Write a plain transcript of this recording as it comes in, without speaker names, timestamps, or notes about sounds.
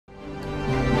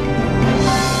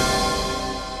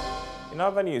In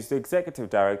other news, the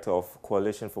Executive Director of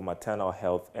Coalition for Maternal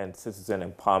Health and Citizen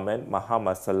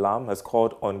Empowerment, Salaam, has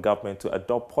called on government to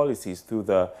adopt policies through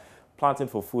the Planting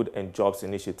for Food and Jobs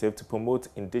initiative to promote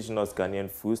indigenous Ghanaian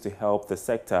foods to help the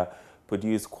sector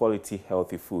produce quality,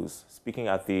 healthy foods. Speaking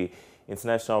at the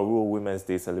International Rural Women's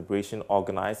Day celebration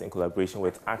organized in collaboration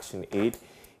with Action Aid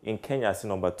in Kenya's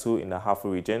number 2 in the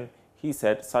Ahafo region, he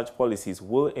said such policies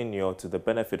will inure to the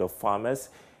benefit of farmers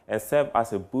and serve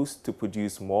as a boost to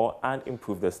produce more and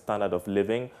improve the standard of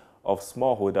living of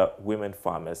smallholder women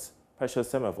farmers.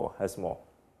 Precious Semevo has more.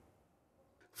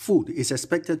 Food is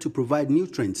expected to provide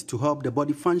nutrients to help the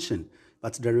body function,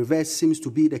 but the reverse seems to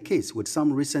be the case with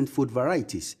some recent food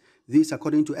varieties. These,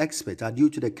 according to experts, are due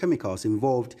to the chemicals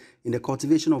involved in the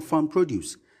cultivation of farm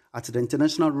produce. At the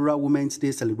International Rural Women's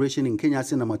Day celebration in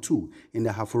Kenya's number 2 in the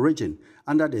Ahafo region,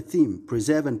 under the theme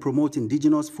Preserve and Promote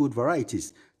Indigenous Food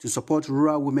Varieties to support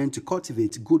rural women to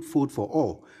cultivate good food for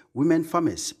all, women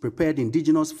farmers prepared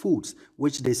indigenous foods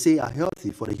which they say are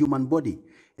healthy for the human body.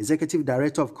 Executive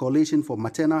Director of Coalition for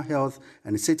Maternal Health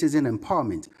and Citizen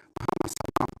Empowerment,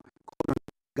 Salaam, called on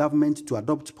the government to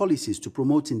adopt policies to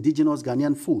promote indigenous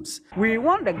Ghanaian foods. We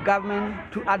want the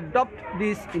government to adopt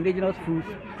this indigenous foods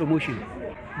promotion.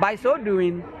 By so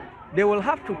doing, they will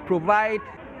have to provide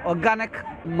organic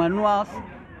manures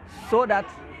so that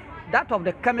of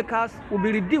the chemicals will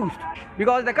be reduced,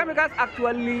 because the chemicals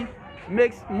actually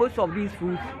makes most of these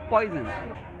foods poison,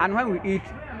 and when we eat,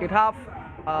 it have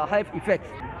health effects.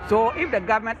 So if the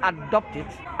government adopt it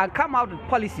and come out with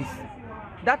policies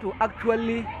that will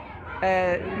actually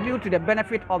lead to the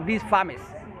benefit of these farmers,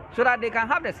 so that they can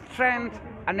have the strength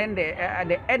and then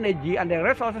the energy and the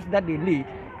resources that they need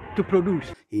to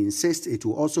produce. He insists it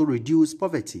will also reduce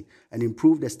poverty and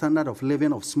improve the standard of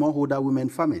living of smallholder women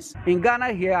farmers. In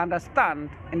Ghana here, I understand,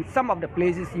 in some of the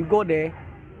places you go there,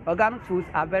 organic foods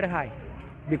are very high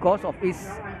because of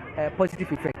its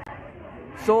positive effect.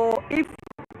 So if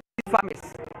farmers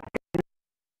have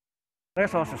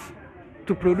resources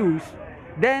to produce,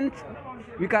 then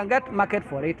we can get market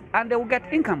for it and they will get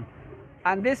income.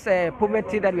 And this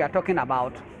poverty that we are talking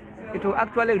about, it will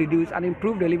actually reduce and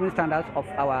improve the living standards of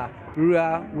our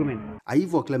rural women.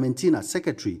 Aivo Clementina,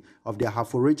 secretary of the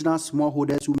Ahafo Regional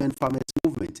Smallholders Women Farmers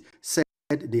Movement, said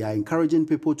they are encouraging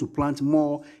people to plant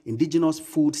more indigenous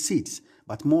food seeds,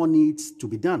 but more needs to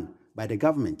be done by the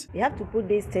government. We have to put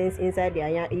these things inside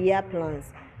their year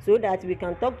plans so that we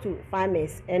can talk to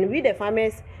farmers. And with the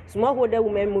farmers, smallholder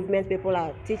women movement people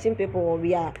are teaching people, or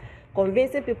we are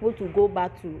convincing people to go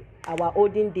back to our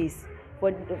olden days.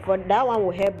 For that one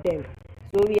will help them.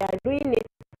 So we are doing it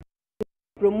to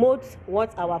promote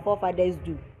what our forefathers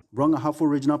do. Brong Ahafo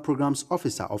Regional Programs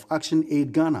Officer of Action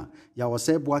Aid Ghana,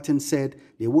 Yawase Boatin, said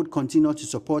they would continue to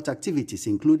support activities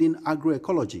including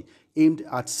agroecology aimed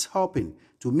at helping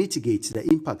to mitigate the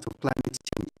impact of climate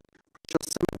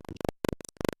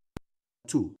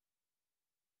change.